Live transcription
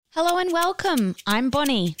Hello and welcome. I'm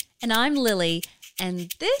Bonnie. And I'm Lily,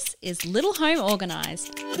 and this is Little Home Organised,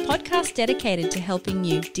 a podcast dedicated to helping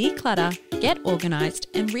you declutter, get organised,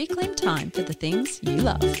 and reclaim time for the things you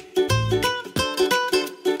love.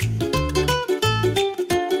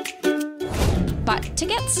 But to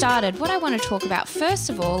get started, what I want to talk about first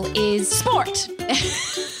of all is sport.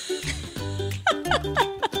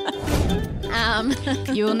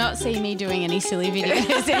 You will not see me doing any silly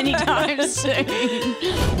videos anytime soon.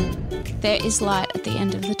 There is light at the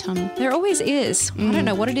end of the tunnel. There always is. I don't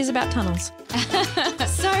know what it is about tunnels.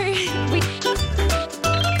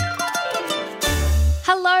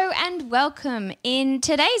 Hello and welcome. In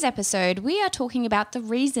today's episode, we are talking about the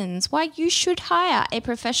reasons why you should hire a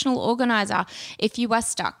professional organizer if you are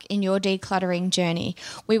stuck in your decluttering journey.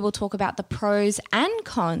 We will talk about the pros and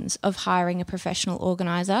cons of hiring a professional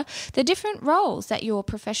organizer, the different roles that your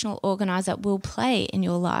professional organizer will play in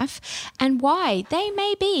your life, and why they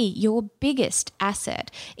may be your biggest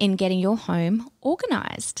asset in getting your home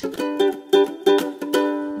organized.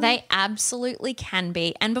 They absolutely can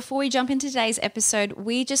be. And before we jump into today's episode,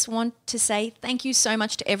 we just want to say thank you so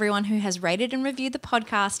much to everyone who has rated and reviewed the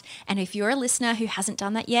podcast. And if you're a listener who hasn't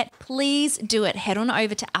done that yet, please do it. Head on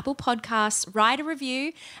over to Apple Podcasts, write a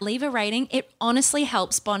review, leave a rating. It honestly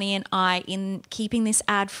helps Bonnie and I in keeping this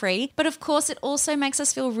ad-free. But of course, it also makes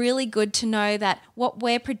us feel really good to know that what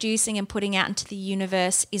we're producing and putting out into the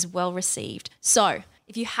universe is well received. So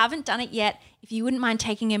if you haven't done it yet, if you wouldn't mind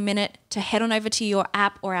taking a minute to head on over to your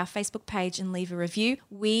app or our Facebook page and leave a review,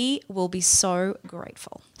 we will be so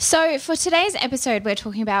grateful. So for today's episode, we're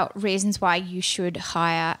talking about reasons why you should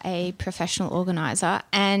hire a professional organizer.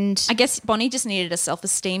 And I guess Bonnie just needed a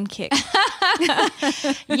self-esteem kick.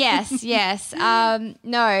 Yes.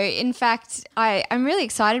 No, in fact, I'm really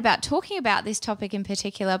excited about talking about this topic in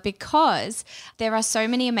particular because there are so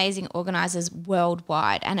many amazing organisers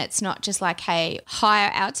worldwide, and it's not just like, hey,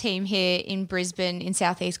 hire our team here in Brisbane in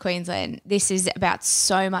southeast Queensland. This is about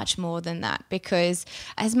so much more than that, because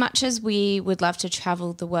as much as we would love to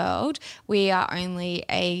travel the world, we are only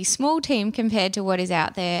a small team compared to what is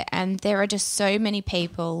out there, and there are just so many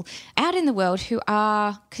people out in the world who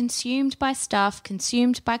are consumed by stuff,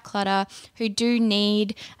 consumed by clutter, who do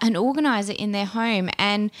need an organizer in their home.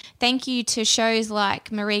 And thank you to shows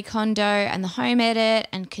like Marie Kondo and The Home Edit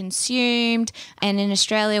and Consumed, and in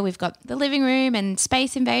Australia we've got The Living Room and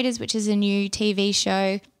Space Invaders, which is a new TV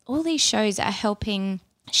show. All these shows are helping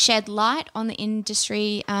shed light on the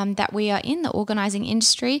industry that we are in, the organising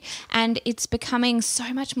industry, and it's becoming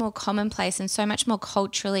so much more commonplace and so much more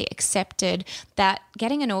culturally accepted that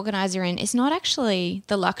getting an organiser in is not actually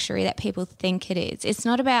the luxury that people think it is. It's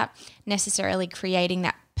not about necessarily creating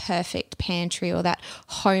that perfect pantry or that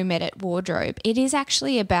home edit wardrobe. It is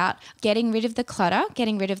actually about getting rid of the clutter,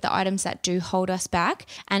 getting rid of the items that do hold us back,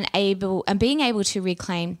 and being able to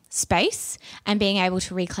reclaim space and being able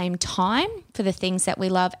to reclaim time for the things that we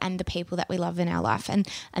love and the people that we love in our life. And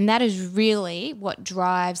that is really what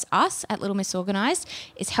drives us at Little Miss Organised,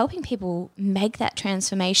 is helping people make that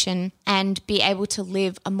transformation and be able to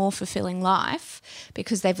live a more fulfilling life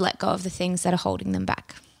because they've let go of the things that are holding them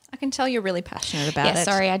back. I can tell you're really passionate about it. Yeah,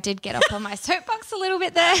 sorry, I did get up on my soapbox a little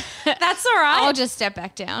bit there. That's all right. I'll just step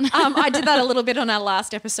back down. I did that a little bit on our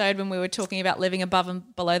last episode when we were talking about living above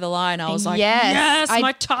and below the line. I was like, yes,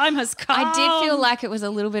 my time has come. I did feel like it was a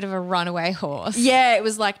little bit of a runaway horse. Yeah, it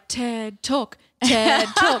was like TED Talk. TED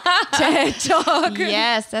Talk, TED Talk.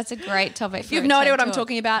 Yes, that's a great topic. If you have no idea what I'm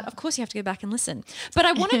talking about, of course you have to go back and listen. But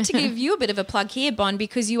I wanted to give you a bit of a plug here, Bon,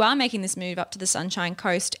 because you are making this move up to the Sunshine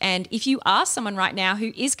Coast. And if you are someone right now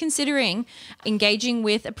who is considering engaging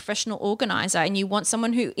with a professional organiser and you want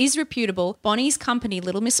someone who is reputable, Bonnie's company,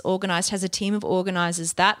 Little Miss Organised, has a team of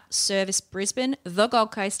organisers that service Brisbane, the Gold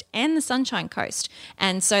Coast and the Sunshine Coast.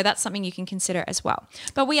 And so that's something you can consider as well.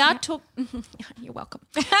 But we are you're welcome.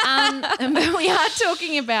 But we are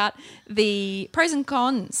talking about the pros and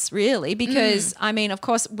cons, really, because, I mean, of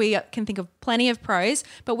course, we can think of plenty of pros,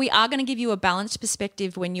 but we are going to give you a balanced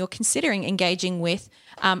perspective when you're considering engaging with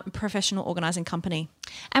a professional organising company.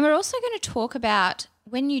 And we're also going to talk about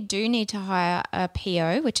when you do need to hire a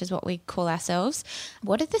PO, which is what we call ourselves,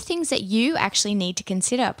 what are the things that you actually need to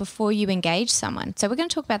consider before you engage someone? So we're going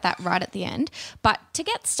to talk about that right at the end. But to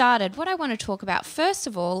get started, what I want to talk about first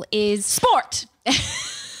of all is sport.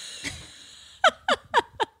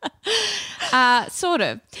 Sort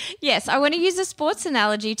of. Yes, I want to use a sports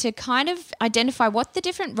analogy to kind of identify what the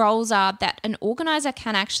different roles are that an organiser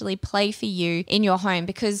can actually play for you in your home,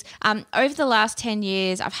 because over the last 10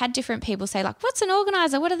 years, I've had different people say, like, what's an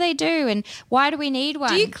organiser? What do they do? And why do we need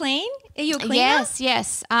one? Do you clean? Are you a cleaner?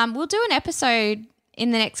 Yes. We'll do an episode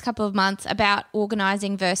in the next couple of months about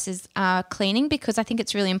organising versus cleaning, because I think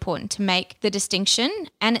it's really important to make the distinction.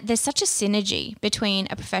 And there's such a synergy between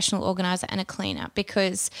a professional organiser and a cleaner,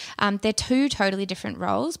 because they're two totally different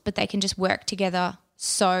roles, but they can just work together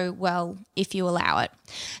so well if you allow it.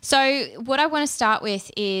 So what I want to start with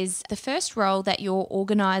is the first role that your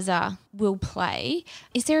organiser will play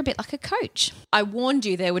is they're a bit like a coach. I warned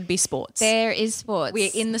you there would be sports. There is sports. We're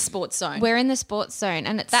in the sports zone. We're in the sports zone.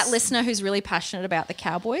 And it's that listener who's really passionate about the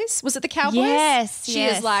Cowboys. Was it the Cowboys? Yes. She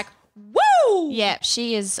is like, woo! Yeah,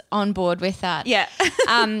 she is on board with that. Yeah.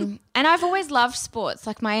 And I've always loved sports.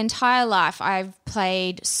 Like my entire life, I've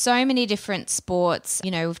played so many different sports.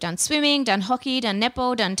 You know, we've done swimming, done hockey, done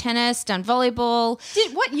netball, done tennis, done volleyball.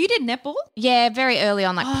 You did netball? Yeah, very early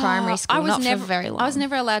on, like primary school, not for very long. I was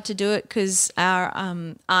never allowed to do it because our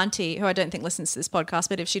auntie, who I don't think listens to this podcast,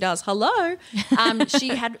 but if she does, hello, she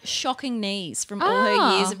had shocking knees from all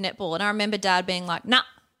her years of netball. And I remember Dad being like, nah,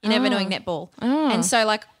 you're never doing netball. And so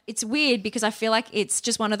like, it's weird because I feel like it's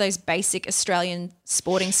just one of those basic Australian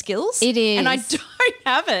sporting skills. It is. And I don't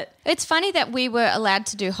have it. It's funny that we were allowed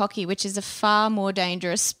to do hockey, which is a far more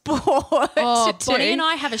dangerous sport. Oh, Bonnie and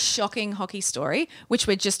I have a shocking hockey story, which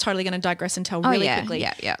we're just totally going to digress and tell really quickly.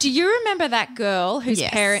 Yeah. Do you remember that girl whose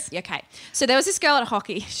parents? Okay, so there was this girl at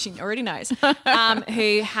hockey. She already knows.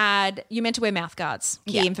 Who had you meant to wear mouth guards?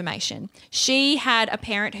 Key information. She had a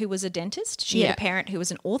parent who was a dentist. She had a parent who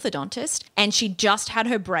was an orthodontist, and she just had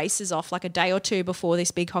her braces off like a day or two before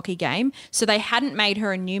this big hockey game. So they hadn't made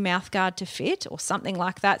her a new mouth guard to fit or something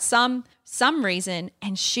like that. Some reason,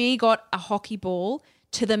 and she got a hockey ball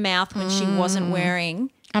to the mouth when she wasn't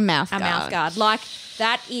wearing a mouth guard. Like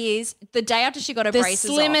that is the day after she got her braces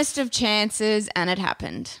off. The slimmest of chances, and it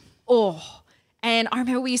happened. Oh, and I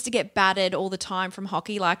remember we used to get battered all the time from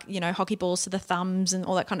hockey, like, you know, hockey balls to the thumbs and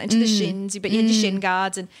all that kind of, and to the shins, but you had your shin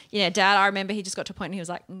guards. And, you know, Dad, I remember he just got to a point and he was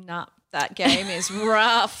like, nah, that game is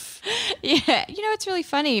rough. Yeah. You know, it's really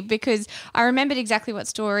funny because I remembered exactly what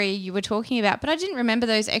story you were talking about, but I didn't remember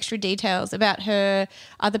those extra details about her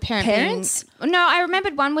other parents. No, I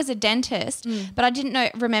remembered one was a dentist, but I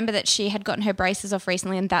didn't remember that she had gotten her braces off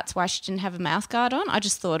recently and that's why she didn't have a mouth guard on. I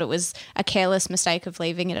just thought it was a careless mistake of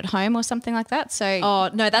leaving it at home or something like that. So, oh,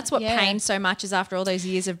 no, that's what pained so much is after all those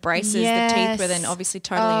years of braces, the teeth were then obviously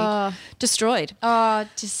totally destroyed. Oh,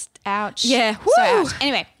 just ouch. Yeah. So ouch.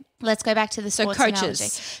 Anyway. Let's go back to the sports coaches.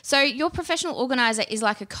 analogy. So your professional organiser is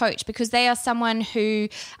like a coach because they are someone who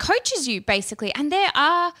coaches you basically. And there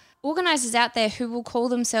are organisers out there who will call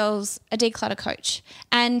themselves a declutter coach.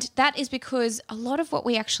 And that is because a lot of what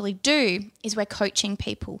we actually do is we're coaching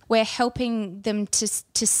people. We're helping them to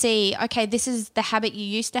see, okay, this is the habit you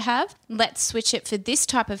used to have. Let's switch it for this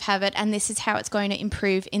type of habit and this is how it's going to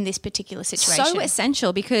improve in this particular situation. So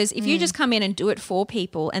essential because if you just come in and do it for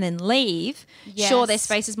people and then leave, sure, their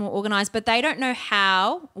space is more organised, but they don't know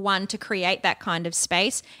how, one, to create that kind of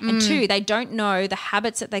space, and two, they don't know the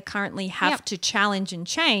habits that they currently have to challenge and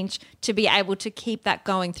change to be able to keep that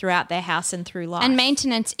going throughout their house and through life. And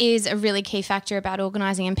maintenance is a really key factor about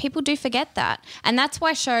organising, and people do forget that. And that's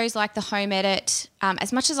why shows like The Home Edit,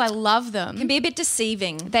 as much as I love them, can be a bit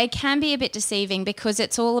deceiving. They can be a bit deceiving because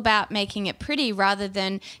it's all about making it pretty rather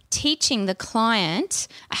than teaching the client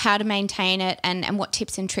how to maintain it and what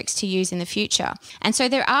tips and tricks to use in the future. And so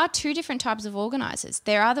there are two different types of organisers.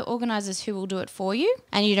 There are the organisers who will do it for you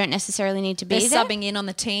and you don't necessarily need to be there. They're subbing in on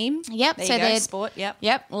the team. Yep. There you go, sport.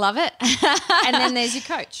 Yep, love it. And then there's your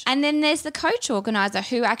coach. And then there's the coach organiser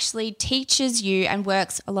who actually teaches you and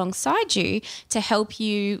works alongside you to help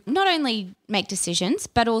you not only make decisions,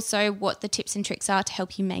 but also what the tips and tricks are to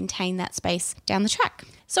help you maintain that space down the track.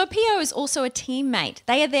 So a PO is also a teammate.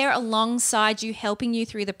 They are there alongside you, helping you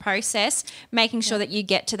through the process, making sure that you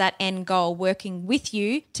get to that end goal, working with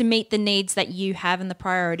you to meet the needs that you have and the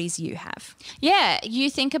priorities you have. Yeah, you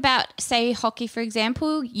think about, say, hockey, for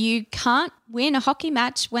example, you can't win a hockey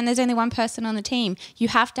match when there's only one person on the team. You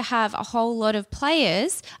have to have a whole lot of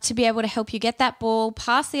players to be able to help you get that ball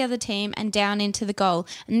past the other team and down into the goal.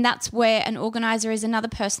 And that's where an organiser is another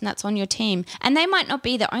person that's on your team. And they might not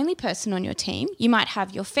be the only person on your team. You might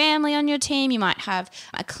have your family on your team. You might have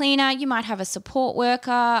a cleaner. You might have a support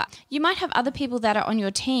worker. You might have other people that are on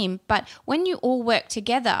your team. But when you all work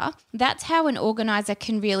together, that's how an organiser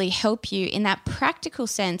can really help you in that practical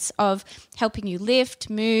sense of helping you lift,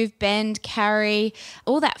 move, bend, carry,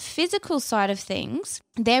 all that physical side of things.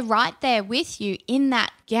 They're right there with you in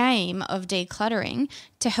that game of decluttering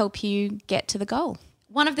to help you get to the goal.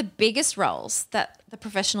 One of the biggest roles that the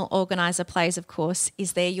professional organizer plays, of course,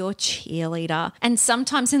 is they're your cheerleader. And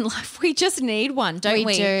sometimes in life, we just need one, don't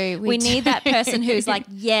we? We need that person who's like,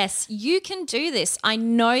 yes, you can do this. I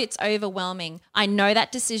know it's overwhelming. I know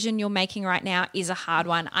that decision you're making right now is a hard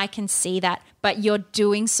one. I can see that, but you're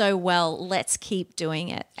doing so well. Let's keep doing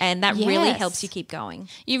it. And that really helps you keep going.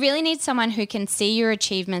 You really need someone who can see your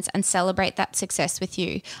achievements and celebrate that success with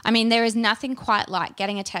you. I mean, there is nothing quite like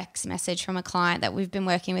getting a text message from a client that we've been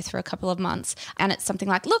working with for a couple of months, and it's something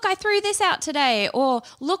like, look, I threw this out today, or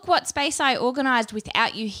look what space I organized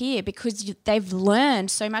without you here, because they've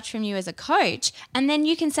learned so much from you as a coach. And then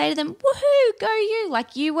you can say to them, woohoo, go you.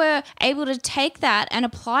 Like, you were able to take that and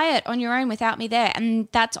apply it on your own without me there. And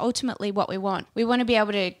that's ultimately what we want. We want to be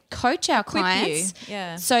able to coach our clients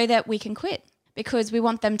so that we can quit, because we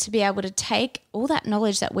want them to be able to take all that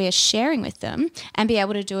knowledge that we are sharing with them and be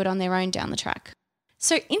able to do it on their own down the track.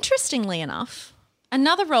 So interestingly enough,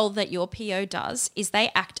 another role that your PO does is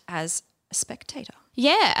they act as a spectator.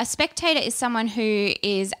 Yeah, a spectator is someone who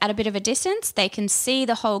is at a bit of a distance. They can see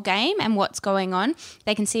the whole game and what's going on.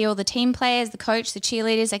 They can see all the team players, the coach, the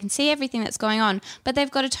cheerleaders. They can see everything that's going on, but they've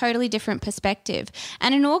got a totally different perspective.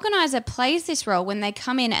 And an organizer plays this role when they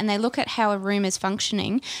come in and they look at how a room is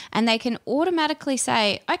functioning, and they can automatically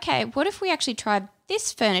say, okay, what if we actually tried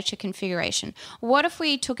this furniture configuration? What if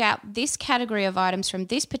we took out this category of items from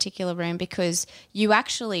this particular room because you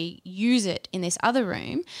actually use it in this other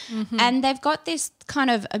room? Mm-hmm. And they've got this kind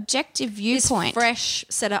of objective viewpoint. This fresh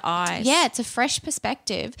set of eyes. Yeah, it's a fresh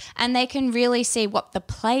perspective, and they can really see what the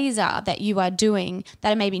plays are that you are doing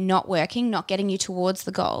that are maybe not working, not getting you towards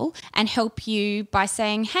the goal, and help you by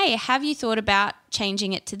saying, hey, have you thought about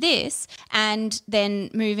changing it to this and then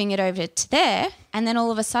moving it over to there? And then all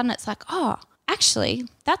of a sudden it's like, oh, actually,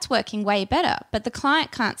 that's working way better. But the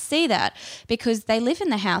client can't see that because they live in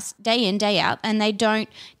the house day in, day out, and they don't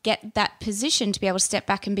get that position to be able to step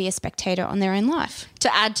back and be a spectator on their own life.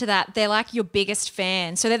 To add to that, they're like your biggest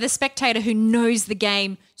fan. So they're the spectator who knows the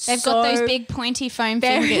game. They've got those big pointy foam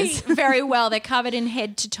fingers. Very well. They're covered in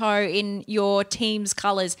head to toe in your team's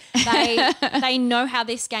colours. They know how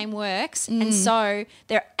this game works, and so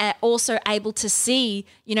they're also able to see,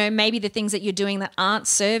 maybe the things that you're doing that aren't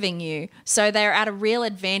serving you. So they're at a real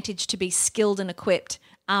advantage to be skilled and equipped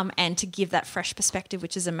and to give that fresh perspective,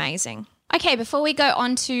 which is amazing. Okay, before we go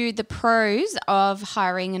on to the pros of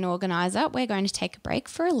hiring an organiser, we're going to take a break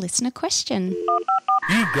for a listener question.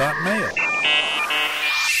 You've got mail.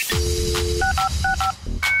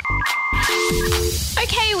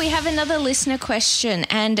 Okay, we have another listener question,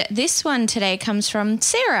 and this one today comes from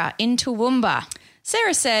Sarah in Toowoomba.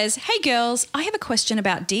 Sarah says, hey girls, I have a question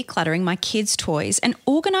about decluttering my kids' toys and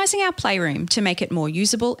organising our playroom to make it more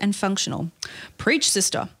usable and functional. Preach,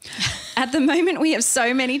 sister. At the moment, we have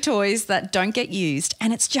so many toys that don't get used,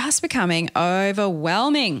 and it's just becoming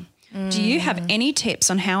overwhelming. Do you have any tips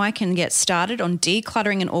on how I can get started on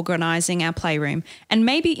decluttering and organising our playroom and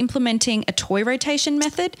maybe implementing a toy rotation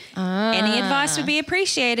method? Any advice would be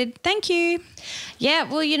appreciated. Thank you. Yeah,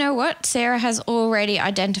 well, you know what? Sarah has already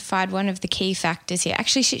identified one of the key factors here.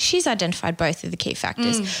 Actually, she's identified both of the key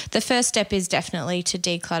factors. The first step is definitely to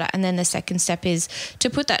declutter, and then the second step is to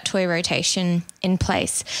put that toy rotation in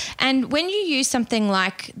place. And when you use something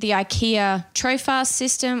like the IKEA Trofast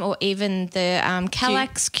system or even the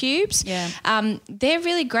Kallax cubes, they're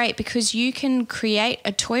really great because you can create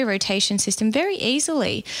a toy rotation system very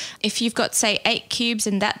easily. If you've got, say, 8 cubes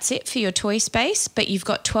and that's it for your toy space, but you've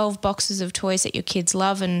got 12 boxes of toys that your kids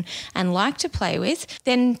love and like to play with,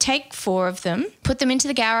 then take 4 of them, put them into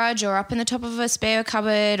the garage or up in the top of a spare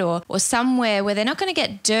cupboard or somewhere where they're not going to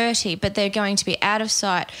get dirty, but they're going to be out of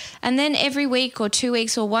sight. And then every week or 2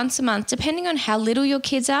 weeks or once a month, depending on how little your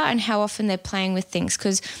kids are and how often they're playing with things,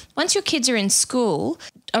 because once your kids are in school,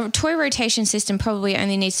 a toy rotation system probably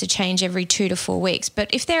only needs to change every 2 to 4 weeks.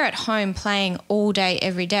 But if they're at home playing all day,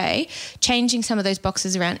 every day, changing some of those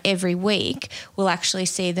boxes around every week will actually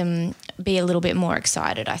see them be a little bit more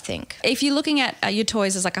excited, I think. If you're looking at your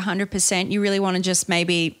toys as like 100%, you really want to just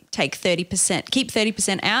maybe take 30%, keep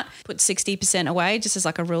 30% out, put 60% away, just as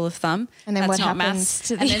like a rule of thumb. And then that's what not happens maths.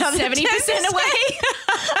 to the and then other 70% away?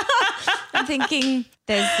 I'm thinking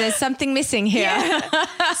there's something missing here. Yeah.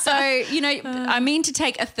 So, I mean to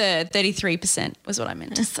take a third, 33% was what I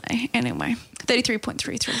meant to say. Anyway,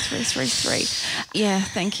 33.33333. Yeah,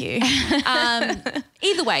 thank you.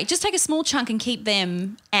 Either way, just take a small chunk and keep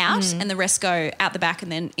them out and the rest go out the back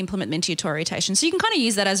and then implement them into your toy rotation. So you can kind of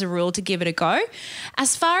use that as a rule to give it a go.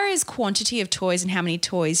 As far as quantity of toys and how many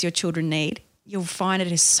toys your children need, you'll find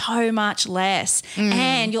it is so much less.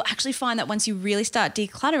 And you'll actually find that once you really start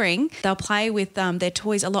decluttering, they'll play with their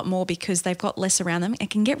toys a lot more because they've got less around them. It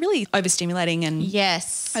can get really overstimulating and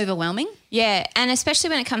Yes. overwhelming. Yeah, and especially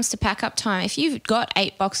when it comes to pack up time, if you've got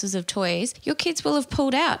 8 boxes of toys, your kids will have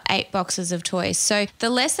pulled out 8 boxes of toys. So the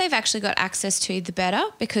less they've actually got access to, the better,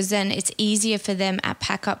 because then it's easier for them at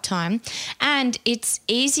pack up time. And it's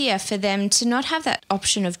easier for them to not have that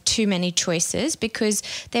option of too many choices because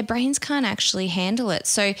their brains can't actually handle it.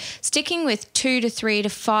 So sticking with 2 to 3 to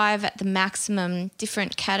 5 at the maximum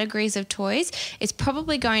different categories of toys is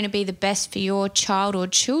probably going to be the best for your child or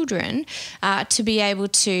children to be able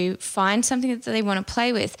to find something that they want to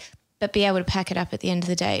play with, but be able to pack it up at the end of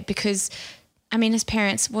the day. Because, I mean, as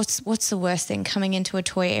parents, what's the worst thing? Coming into a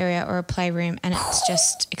toy area or a playroom and it's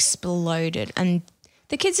just exploded and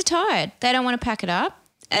the kids are tired. They don't want to pack it up.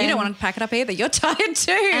 You don't want to pack it up either. You're tired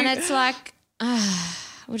too. And it's like,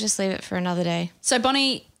 we'll just leave it for another day. So,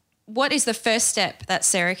 Bonnie, what is the first step that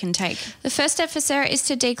Sarah can take? The first step for Sarah is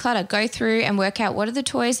to declutter. Go through and work out what are the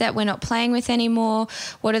toys that we're not playing with anymore,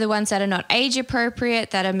 what are the ones that are not age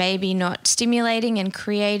appropriate, that are maybe not stimulating and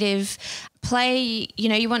creative. Play,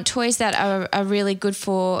 you want toys that are really good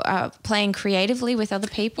for playing creatively with other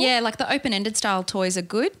people. Yeah, like the open-ended style toys are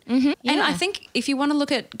good. Mm-hmm. Yeah. And I think if you want to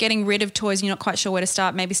look at getting rid of toys and you're not quite sure where to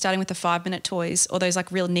start, maybe starting with the 5-minute toys or those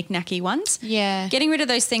like real knick-knacky ones. Yeah. Getting rid of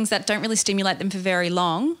those things that don't really stimulate them for very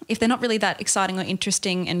long. If they're not really that exciting or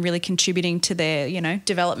interesting and really contributing to their,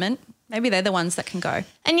 development, maybe they're the ones that can go.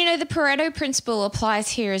 And, the Pareto principle applies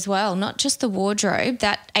here as well, not just the wardrobe,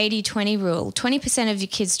 that 80-20 rule. 20% of your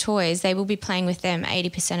kids' toys, they will be playing with them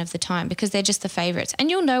 80% of the time because they're just the favourites.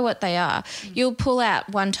 And you'll know what they are. You'll pull out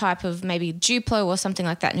one type of maybe Duplo or something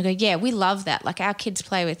like that and you go, yeah, we love that. Like our kids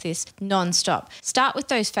play with this non-stop. Start with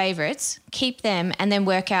those favourites, keep them and then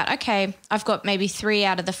work out, okay, I've got maybe 3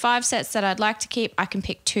 out of the 5 sets that I'd like to keep. I can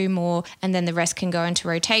pick 2 more and then the rest can go into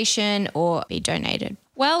rotation or be donated.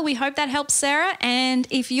 Well, we hope that helps, Sarah. And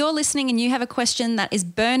if you're listening and you have a question that is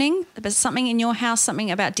burning, there's something in your house,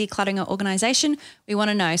 something about decluttering or organisation, we want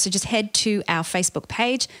to know. So just head to our Facebook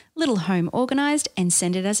page, Little Home Organised, and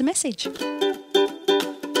send it as a message.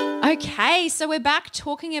 Okay, so we're back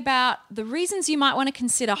talking about the reasons you might want to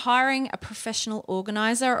consider hiring a professional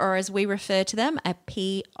organiser, or as we refer to them, a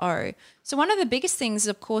PO. So one of the biggest things,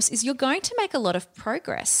 of course, is you're going to make a lot of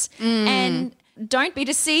progress. And don't be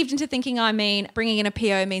deceived into thinking, bringing in a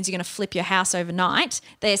PO means you're going to flip your house overnight.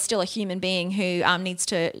 They're still a human being who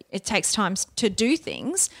it takes time to do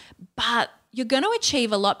things, but you're going to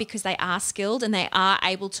achieve a lot because they are skilled and they are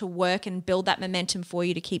able to work and build that momentum for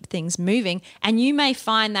you to keep things moving. And you may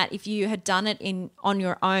find that if you had done it on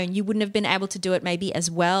your own, you wouldn't have been able to do it maybe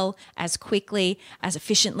as well, as quickly, as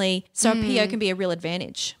efficiently. So a PO can be a real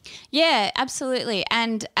advantage. Yeah, absolutely.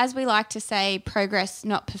 And as we like to say, progress,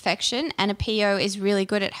 not perfection. And a PO is really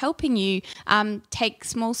good at helping you take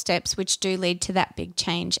small steps which do lead to that big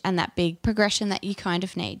change and that big progression that you kind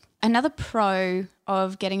of need. Another pro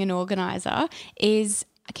of getting an organiser is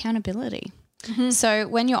accountability. Mm-hmm. So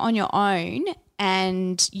when you're on your own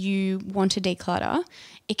and you want to declutter,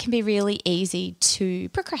 it can be really easy to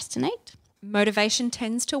procrastinate. Motivation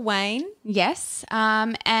tends to wane. Yes.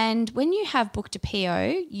 And when you have booked a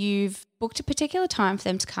PO, you've booked a particular time for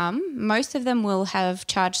them to come. Most of them will have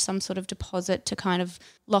charged some sort of deposit to kind of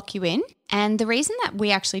lock you in. And the reason that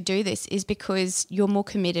we actually do this is because you're more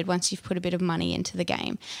committed once you've put a bit of money into the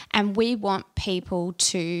game. And we want people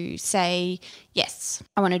to say, yes,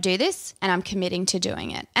 I want to do this and I'm committing to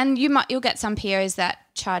doing it. And you'll get some POs that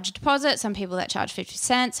charge a deposit, some people that charge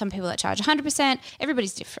 50%, some people that charge 100%.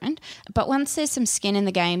 Everybody's different. But once there's some skin in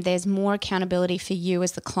the game, there's more accountability for you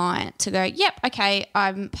as the client to go, yep, okay,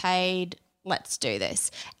 I'm paid, let's do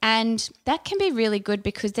this. And that can be really good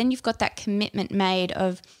because then you've got that commitment made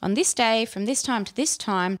of on this day, from this time to this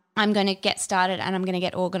time, I'm going to get started and I'm going to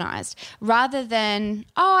get organised, rather than,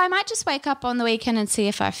 I might just wake up on the weekend and see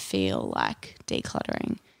if I feel like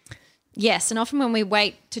decluttering. Yes, and often when we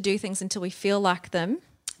wait to do things until we feel like them,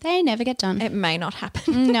 they never get done. It may not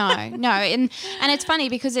happen. No. And it's funny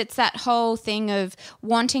because it's that whole thing of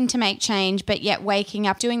wanting to make change but yet waking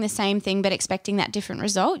up doing the same thing but expecting that different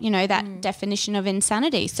result, that definition of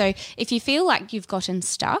insanity. So if you feel like you've gotten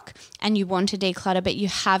stuck and you want to declutter but you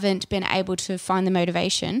haven't been able to find the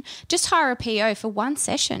motivation, just hire a PO for one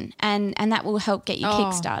session and that will help get you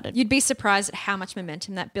kick-started. You'd be surprised at how much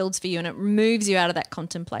momentum that builds for you, and it moves you out of that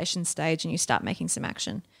contemplation stage and you start making some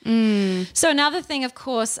action. So another thing, of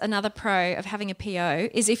course, another pro of having a PO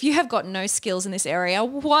is if you have got no skills in this area,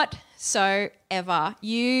 what whatsoever.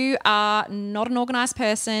 You are not an organized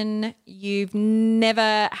person. You've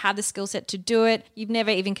never had the skill set to do it. You've never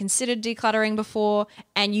even considered decluttering before,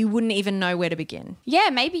 and you wouldn't even know where to begin. Yeah,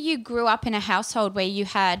 maybe you grew up in a household where you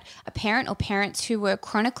had a parent or parents who were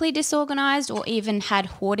chronically disorganized or even had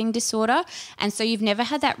hoarding disorder. And so you've never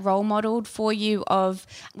had that role modeled for you of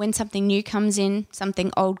when something new comes in,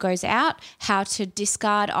 something old goes out, how to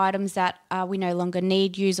discard items that we no longer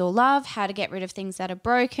need, use or love, how to get rid of things that are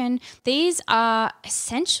broken. These are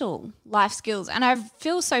essential life skills. And I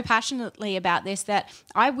feel so passionately about this that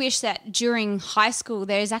I wish that during high school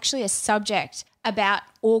there is actually a subject about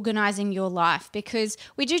organizing your life, because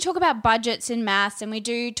we do talk about budgets in maths and we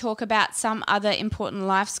do talk about some other important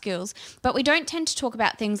life skills, but we don't tend to talk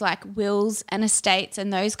about things like wills and estates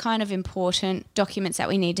and those kind of important documents that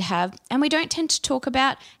we need to have. And we don't tend to talk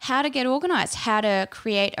about how to get organized, how to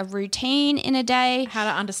create a routine in a day, how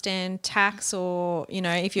to understand tax, or, you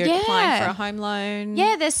know, if you're applying for a home loan.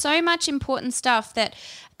 Yeah, there's so much important stuff that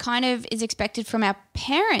kind of is expected from our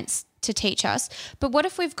parents to teach us. But what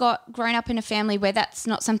if we've grown up in a family where that's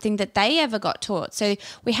not something that they ever got taught? So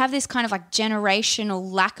we have this kind of like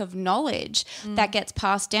generational lack of knowledge that gets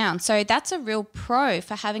passed down. So that's a real pro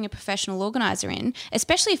for having a professional organizer in,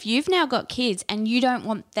 especially if you've now got kids and you don't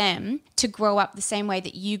want them to grow up the same way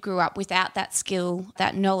that you grew up without that skill,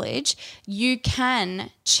 that knowledge. You can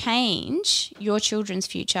change your children's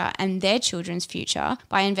future and their children's future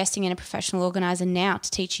by investing in a professional organizer now to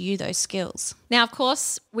teach you those skills. Now, of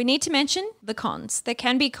course, we need to mention the cons. There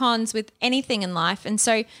can be cons with anything in life. And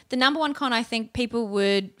so the number one con, I think people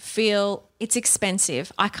would feel, it's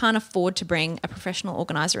expensive. I can't afford to bring a professional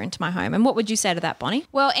organizer into my home. And what would you say to that, Bonnie?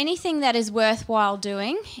 Well, anything that is worthwhile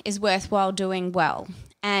doing is worthwhile doing well.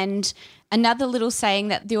 And another little saying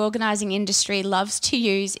that the organising industry loves to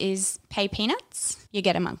use is pay peanuts, you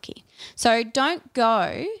get a monkey. So don't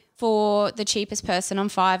go for the cheapest person on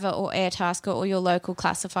Fiverr or Airtasker or your local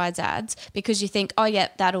classifieds ads because you think, oh yeah,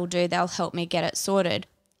 that'll do, they'll help me get it sorted.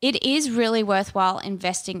 It is really worthwhile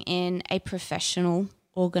investing in a professional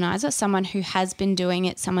organizer, someone who has been doing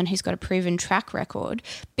it, someone who's got a proven track record,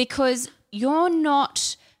 because you're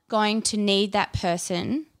not going to need that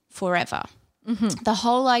person forever. Mm-hmm. The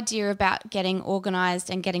whole idea about getting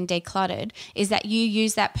organised and getting decluttered is that you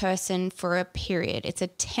use that person for a period. It's a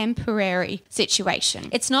temporary situation.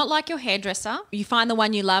 It's not like your hairdresser. You find the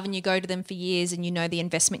one you love and you go to them for years and you know the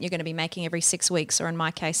investment you're going to be making every 6 weeks, or in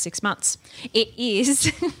my case, 6 months. It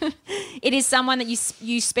is it is someone that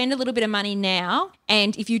you spend a little bit of money now,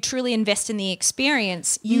 and if you truly invest in the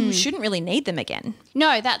experience, you shouldn't really need them again.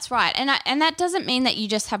 No, that's right. And that doesn't mean that you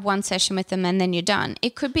just have one session with them and then you're done.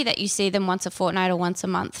 It could be that you see them once a fortnight or once a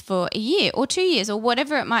month for a year or 2 years or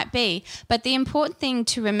whatever it might be. But the important thing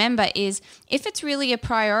to remember is if it's really a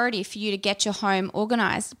priority for you to get your home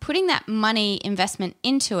organised, putting that money investment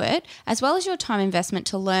into it, as well as your time investment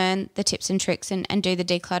to learn the tips and tricks and do the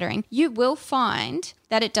decluttering, you will find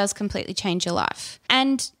that it does completely change your life.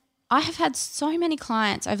 And I have had so many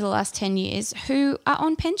clients over the last 10 years who are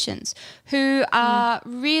on pensions, who are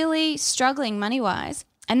really struggling money-wise,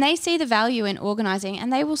 and they see the value in organising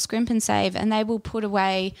and they will scrimp and save and they will put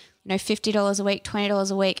away, $50 a week,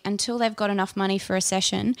 $20 a week until they've got enough money for a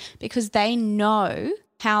session, because they know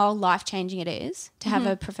how life-changing it is to have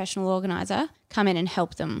a professional organiser come in and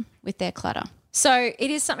help them with their clutter. So it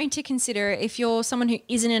is something to consider if you're someone who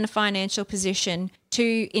isn't in a financial position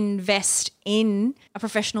to invest in a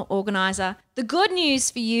professional organizer. The good news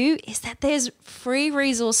for you is that there's free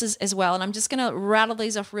resources as well. And I'm just going to rattle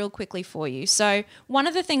these off real quickly for you. So one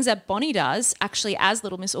of the things that Bonnie does actually as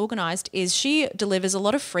Little Miss Organised is she delivers a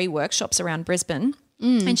lot of free workshops around Brisbane.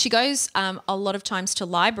 And she goes a lot of times to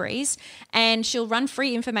libraries and she'll run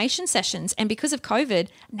free information sessions. And because of COVID,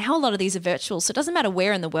 now a lot of these are virtual. So it doesn't matter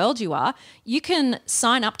where in the world you are, you can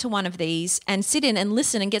sign up to one of these and sit in and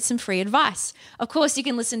listen and get some free advice. Of course, you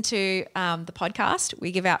can listen to the podcast.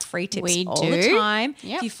 We give out free tips all the time.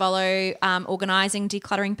 Yep. If you follow organising,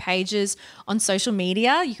 decluttering pages on social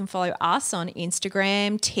media, you can follow us on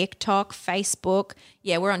Instagram, TikTok, Facebook.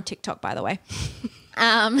 Yeah, we're on TikTok, by the way.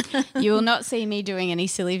 You will not see me doing any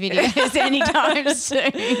silly videos anytime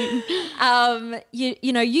soon.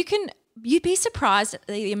 You'd be surprised at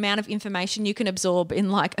the amount of information you can absorb in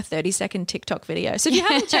like a 30-second TikTok video. So if you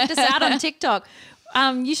haven't checked us out on TikTok,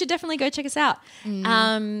 you should definitely go check us out.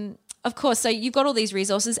 Of course, so you've got all these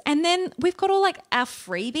resources, and then we've got all like our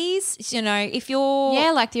freebies, if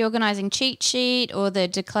you're... like the organising cheat sheet or the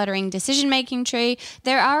decluttering decision-making tree.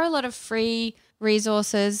 There are a lot of free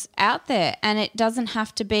resources out there, and it doesn't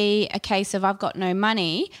have to be a case of I've got no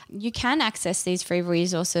money. You can access these free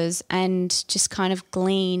resources and just kind of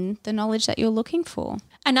glean the knowledge that you're looking for.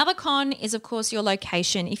 Another con is, of course, your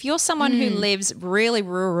location. If you're someone who lives really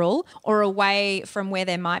rural or away from where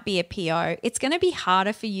there might be a PO, it's going to be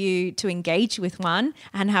harder for you to engage with one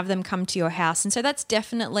and have them come to your house. And so that's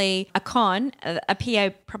definitely a con. A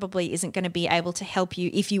PO probably isn't going to be able to help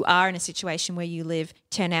you if you are in a situation where you live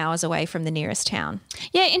 10 hours away from the nearest town.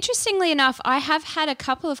 Yeah, interestingly enough, I have had a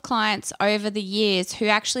couple of clients over the years who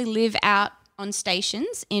actually live out on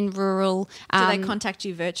stations in rural. Do they contact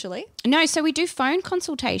you virtually? No, so we do phone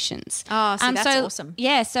consultations. Oh, so that's awesome.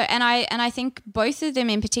 Yeah, so and I think both of them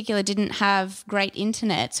in particular didn't have great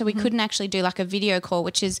internet, so we couldn't actually do like a video call,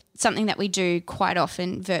 which is something that we do quite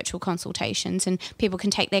often, virtual consultations, and people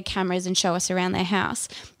can take their cameras and show us around their house.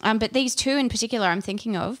 But these two in particular I'm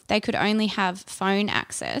thinking of, they could only have phone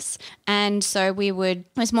access, and so it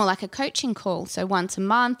was more like a coaching call. So once a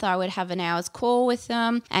month I would have an hour's call with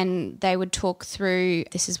them and they would talk through,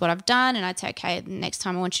 this is what I've done, and I'd say, okay, next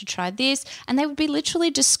time I want you to try this, and they would be literally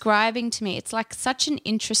describing to me. It's like such an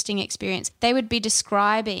interesting experience. They would be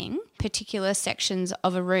describing particular sections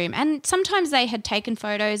of a room, and sometimes they had taken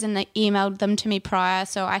photos and they emailed them to me prior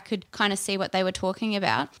so I could kind of see what they were talking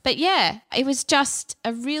about. But yeah, it was just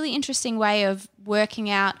a really interesting way of working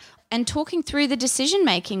out and talking through the decision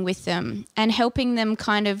making with them and helping them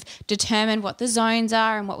kind of determine what the zones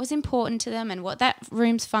are and what was important to them and what that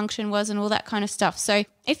room's function was and all that kind of stuff. So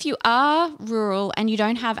if you are rural and you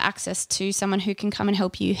don't have access to someone who can come and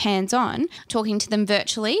help you hands-on, talking to them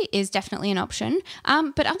virtually is definitely an option.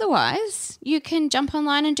 But otherwise, you can jump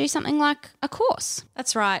online and do something like a course.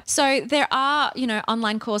 That's right. So there are,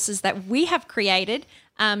 online courses that we have created.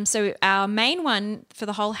 So our main one for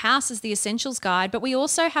the whole house is the Essentials Guide, but we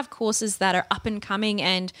also have courses that are up and coming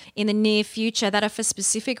and in the near future that are for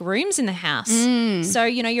specific rooms in the house. So,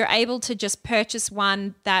 you're able to just purchase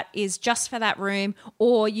one that is just for that room,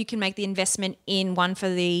 or you can make the investment in one for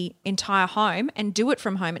the entire home and do it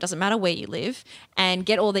from home. It doesn't matter where you live, and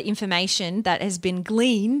get all the information that has been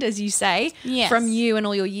gleaned, as you say, from you and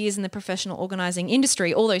all your years in the professional organising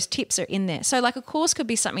industry. All those tips are in there. So like a course could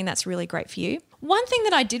be something that's really great for you. One thing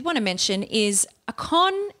that I did want to mention is a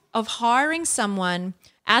con of hiring someone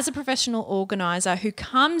as a professional organiser who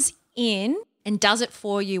comes in and does it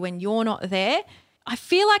for you when you're not there. I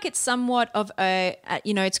feel like it's somewhat of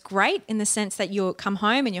it's great in the sense that you come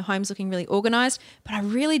home and your home's looking really organised, but I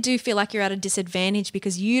really do feel like you're at a disadvantage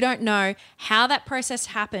because you don't know how that process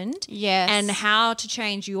happened and how to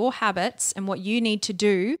change your habits and what you need to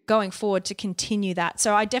do going forward to continue that.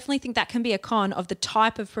 So I definitely think that can be a con of the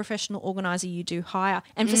type of professional organiser you do hire.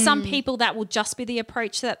 And for some people that will just be the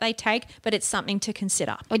approach that they take, but it's something to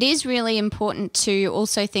consider. It is really important to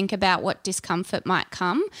also think about what discomfort might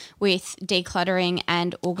come with decluttering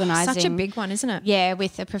and organising. Such a big one, isn't it? Yeah,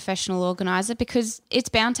 with a professional organiser, because it's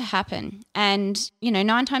bound to happen. And,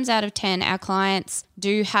 9 times out of 10, our clients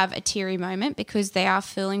do have a teary moment because they are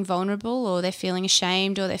feeling vulnerable or they're feeling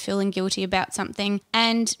ashamed or they're feeling guilty about something.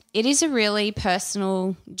 And it is a really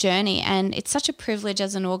personal journey, and it's such a privilege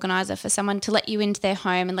as an organiser for someone to let you into their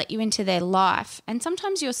home and let you into their life. And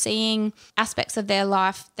sometimes you're seeing aspects of their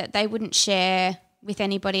life that they wouldn't share with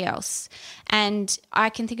anybody else. And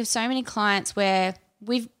I can think of so many clients where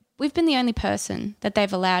we've been the only person that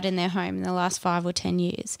they've allowed in their home in the last 5 or 10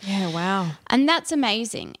 years. Yeah, wow. And that's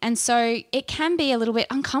amazing. And so it can be a little bit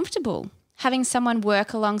uncomfortable having someone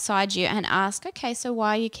work alongside you and ask, okay, so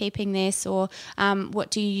why are you keeping this, or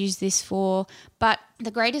what do you use this for? But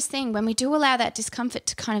the greatest thing, when we do allow that discomfort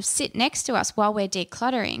to kind of sit next to us while we're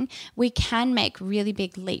decluttering, we can make really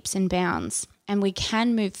big leaps and bounds. And we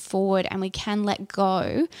can move forward and we can let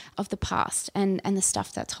go of the past and the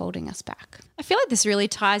stuff that's holding us back. I feel like this really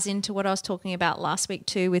ties into what I was talking about last week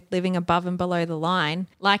too, with living above and below the line.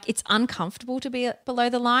 Like, it's uncomfortable to be below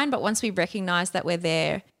the line, but once we recognize that we're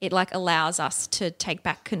there, it allows us to take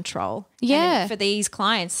back control. Yeah. And for these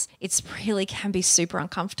clients, it's really can be super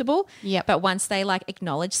uncomfortable. Yep. But once they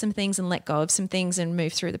acknowledge some things and let go of some things and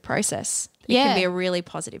move through the process, it can be a really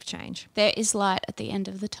positive change. There is light at the end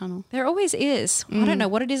of the tunnel. There always is. I don't know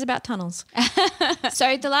what it is about tunnels.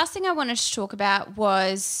 So the last thing I wanted to talk about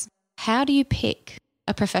was, how do you pick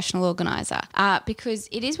a professional organiser? Because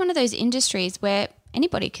it is one of those industries where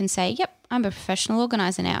anybody can say, yep, I'm a professional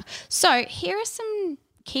organiser now. So here are some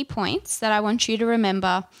key points that I want you to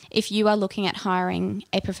remember if you are looking at hiring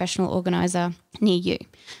a professional organiser near you.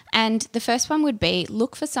 And the first one would be,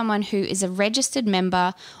 look for someone who is a registered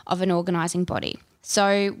member of an organising body.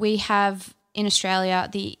 So we have in Australia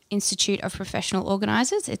the Institute of Professional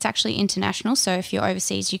Organisers. It's actually international, so if you're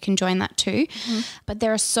overseas you can join that too. But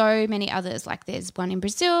there are so many others, like there's one in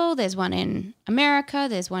Brazil, there's one in America,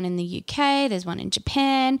 there's one in the UK, there's one in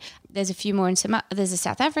Japan. There's a few more there's a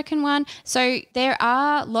South African one. So there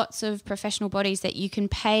are lots of professional bodies that you can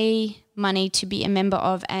pay money to be a member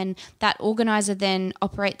of, and that organizer then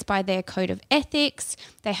operates by their code of ethics.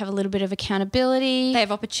 They have a little bit of accountability. They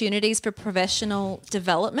have opportunities for professional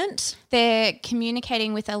development. They're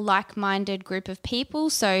communicating with a like-minded group of people.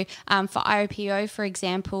 So for IOPO, for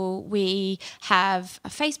example, we have a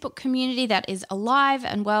Facebook community that is alive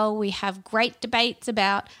and well. We have great debates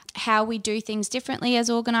about how we do things differently as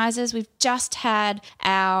organisers. We've just had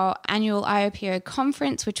our annual IOPO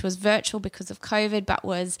conference, which was virtual because of COVID, but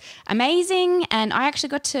was amazing. And I actually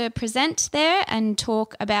got to present there and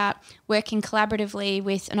talk about working collaboratively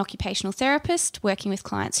with an occupational therapist, working with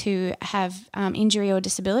clients who have injury or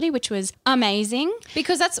disability, which was amazing.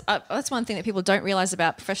 Because that's one thing that people don't realise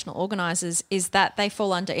about professional organisers is that they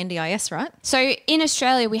fall under NDIS, right? So in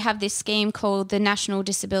Australia, we have this scheme called the National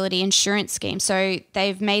Disability Insurance Scheme. So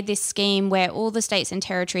they've made this scheme where all the states and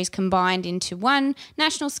territories combined into one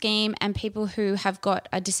national scheme, and people who have got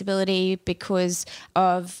a disability because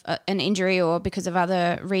of an injury or because of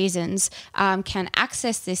other reasons can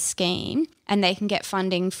access this scheme, and they can get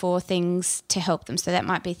funding for things to help them. So that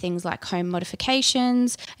might be things like home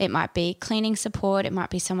modifications, it might be cleaning support, it might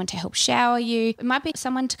be someone to help shower you, it might be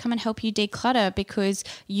someone to come and help you declutter because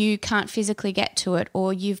you can't physically get to it,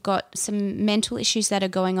 or you've got some mental issues that are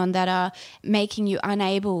going on that are making you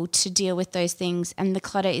unable to deal with those things, and the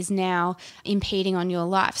clutter is now impeding on your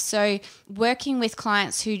life. So working with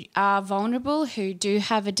clients who are vulnerable, who do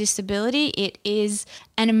have a disability, it is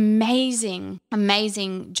an amazing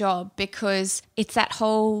job, because it's that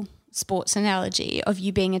whole sports analogy of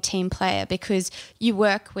you being a team player, because you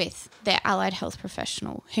work with their allied health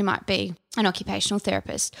professional who might be an occupational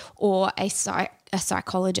therapist or a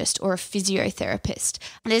psychologist or a physiotherapist.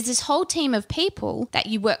 And there's this whole team of people that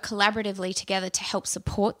you work collaboratively together to help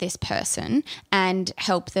support this person and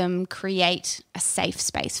help them create a safe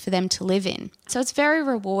space for them to live in. So it's very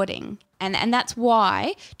rewarding. And that's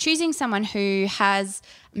why choosing someone who has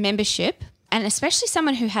membership, and especially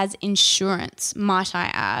someone who has insurance, might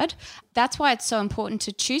I add, that's why it's so important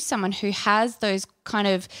to choose someone who has those kind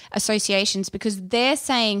of associations, because they're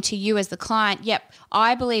saying to you as the client, yep,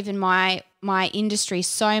 I believe in my industry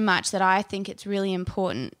so much that I think it's really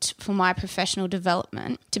important for my professional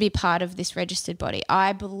development to be part of this registered body.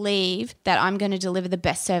 I believe that I'm going to deliver the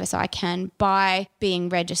best service I can by being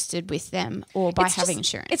registered with them or by having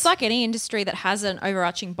insurance. It's like any industry that has an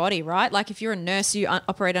overarching body, right? Like if you're a nurse, you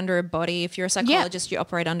operate under a body. If you're a psychologist, you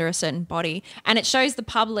operate under a certain body. And it shows the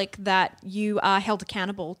public that you are held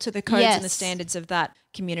accountable to the codes and the standards of that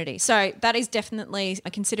community. So that is definitely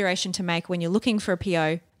a consideration to make when you're looking for a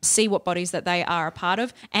PO. See what bodies that they are a part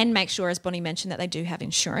of, and make sure, as Bonnie mentioned, that they do have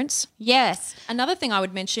insurance. Yes. Another thing I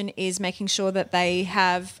would mention is making sure that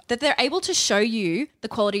they're able to show you the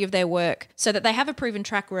quality of their work, so that they have a proven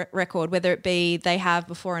track record, whether it be they have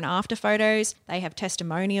before and after photos, they have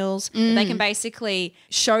testimonials, that they can basically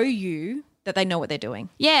show you that they know what they're doing.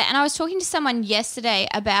 Yeah, and I was talking to someone yesterday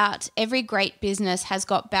about every great business has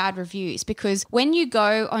got bad reviews, because when you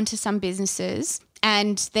go onto some businesses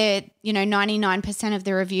and they're, 99% of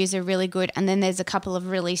the reviews are really good, and then there's a couple of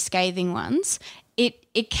really scathing ones,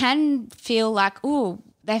 it can feel like, oh,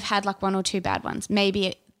 they've had like one or two bad ones.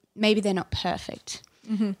 Maybe they're not perfect.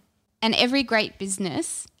 Mm-hmm. And every great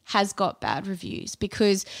business has got bad reviews,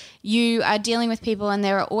 because you are dealing with people, and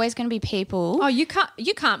there are always going to be people. Oh, you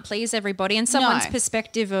can't please everybody, and someone's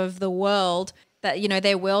perspective of the world, that,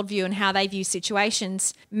 their worldview and how they view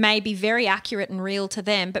situations may be very accurate and real to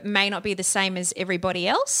them, but may not be the same as everybody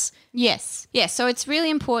else. Yes. So it's really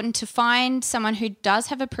important to find someone who does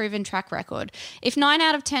have a proven track record. If 9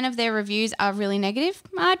 out of 10 of their reviews are really negative,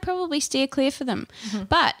 I'd probably steer clear for them. Mm-hmm.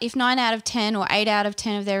 But if 9 out of 10 or 8 out of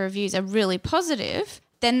 10 of their reviews are really positive,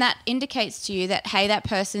 then that indicates to you that, hey, that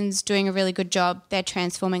person's doing a really good job, they're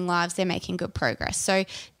transforming lives, they're making good progress. So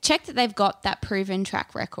check that they've got that proven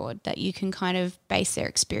track record that you can kind of base their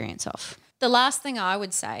experience off. The last thing I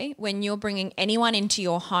would say, when you're bringing anyone into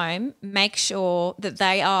your home, make sure that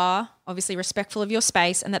they are obviously respectful of your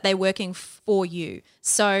space and that they're working for you.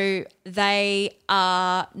 So they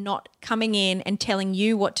are not coming in and telling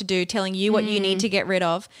you what to do, telling you what you need to get rid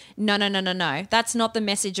of. No. That's not the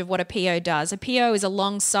message of what a PO does. A PO is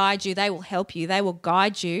alongside you. They will help you. They will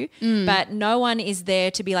guide you. But no one is there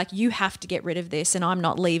to be like, you have to get rid of this and I'm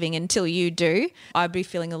not leaving until you do. I'd be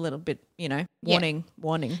feeling a little bit, warning.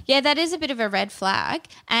 Yeah, that is a bit of a red flag.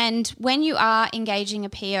 And when you are engaging a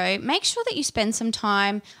PO, make sure that you spend some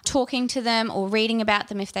time talking talking to them or reading about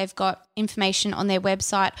them if they've got information on their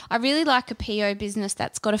website. I really like a PO business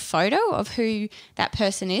that's got a photo of who that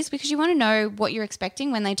person is, because you want to know what you're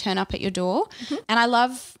expecting when they turn up at your door. And I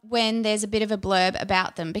love when there's a bit of a blurb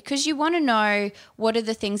about them, because you want to know what are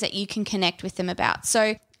the things that you can connect with them about.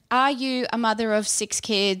 So are you a mother of 6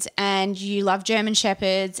 kids and you love German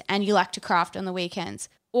Shepherds and you like to craft on the weekends?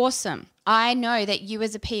 Awesome. I know that you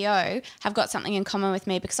as a PO have got something in common with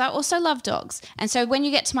me, because I also love dogs. And so when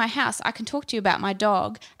you get to my house, I can talk to you about my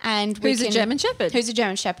dog. And Who's a German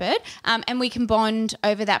Shepherd. And we can bond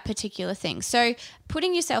over that particular thing. So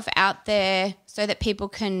putting yourself out there so that people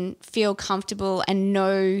can feel comfortable and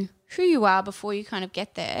know who you are before you kind of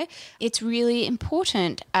get there. It's really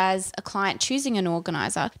important as a client choosing an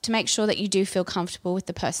organizer to make sure that you do feel comfortable with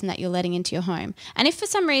the person that you're letting into your home. And if for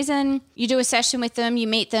some reason you do a session with them, you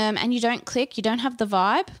meet them and you don't click, you don't have the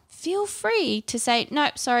vibe, feel free to say,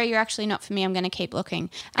 nope, sorry, you're actually not for me. I'm going to keep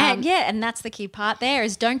looking. And that's the key part there,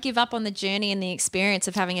 is don't give up on the journey and the experience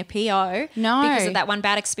of having a PO because of that one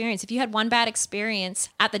bad experience. If you had one bad experience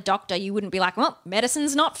at the doctor, you wouldn't be like, well,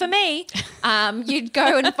 medicine's not for me. You'd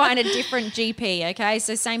go and find a different GP, okay?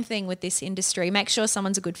 So same thing with this industry. Make sure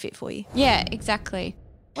someone's a good fit for you. Yeah, exactly.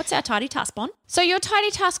 What's our tidy task, Bon? So your tidy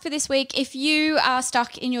task for this week, if you are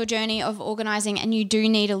stuck in your journey of organising and you do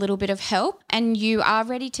need a little bit of help and you are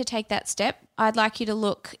ready to take that step, I'd like you to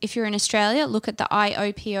look, if you're in Australia, look at the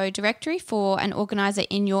IOPO directory for an organiser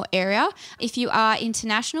in your area. If you are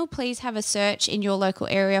international, please have a search in your local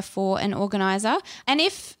area for an organiser. And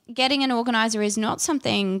if getting an organiser is not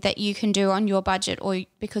something that you can do on your budget or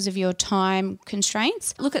because of your time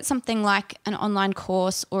constraints, look at something like an online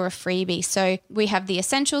course or a freebie. So we have the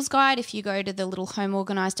Essentials Guide. If you go to the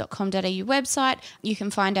littlehomeorganised.com.au website, you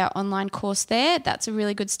can find our online course there. That's a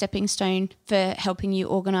really good stepping stone for helping you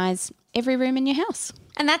organise every room in your house.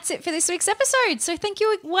 And that's it for this week's episode. So thank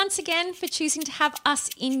you once again for choosing to have us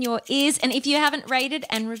in your ears. And if you haven't rated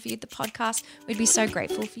and reviewed the podcast, we'd be so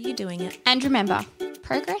grateful for you doing it. And remember,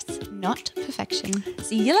 progress, not perfection.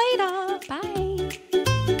 See you later. Bye.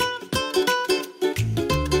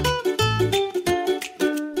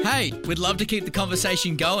 Hey, we'd love to keep the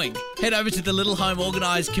conversation going. Head over to the Little Home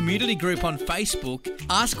Organised community group on Facebook,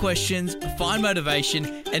 ask questions, find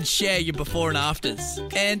motivation, and share your before and afters.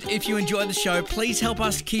 And if you enjoy the show, please help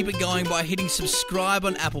us keep it going by hitting subscribe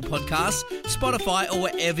on Apple Podcasts, Spotify, or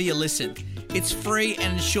wherever you listen. It's free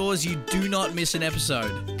and ensures you do not miss an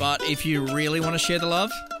episode. But if you really want to share the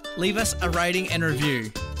love, leave us a rating and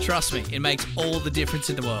review. Trust me, it makes all the difference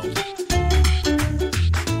in the world.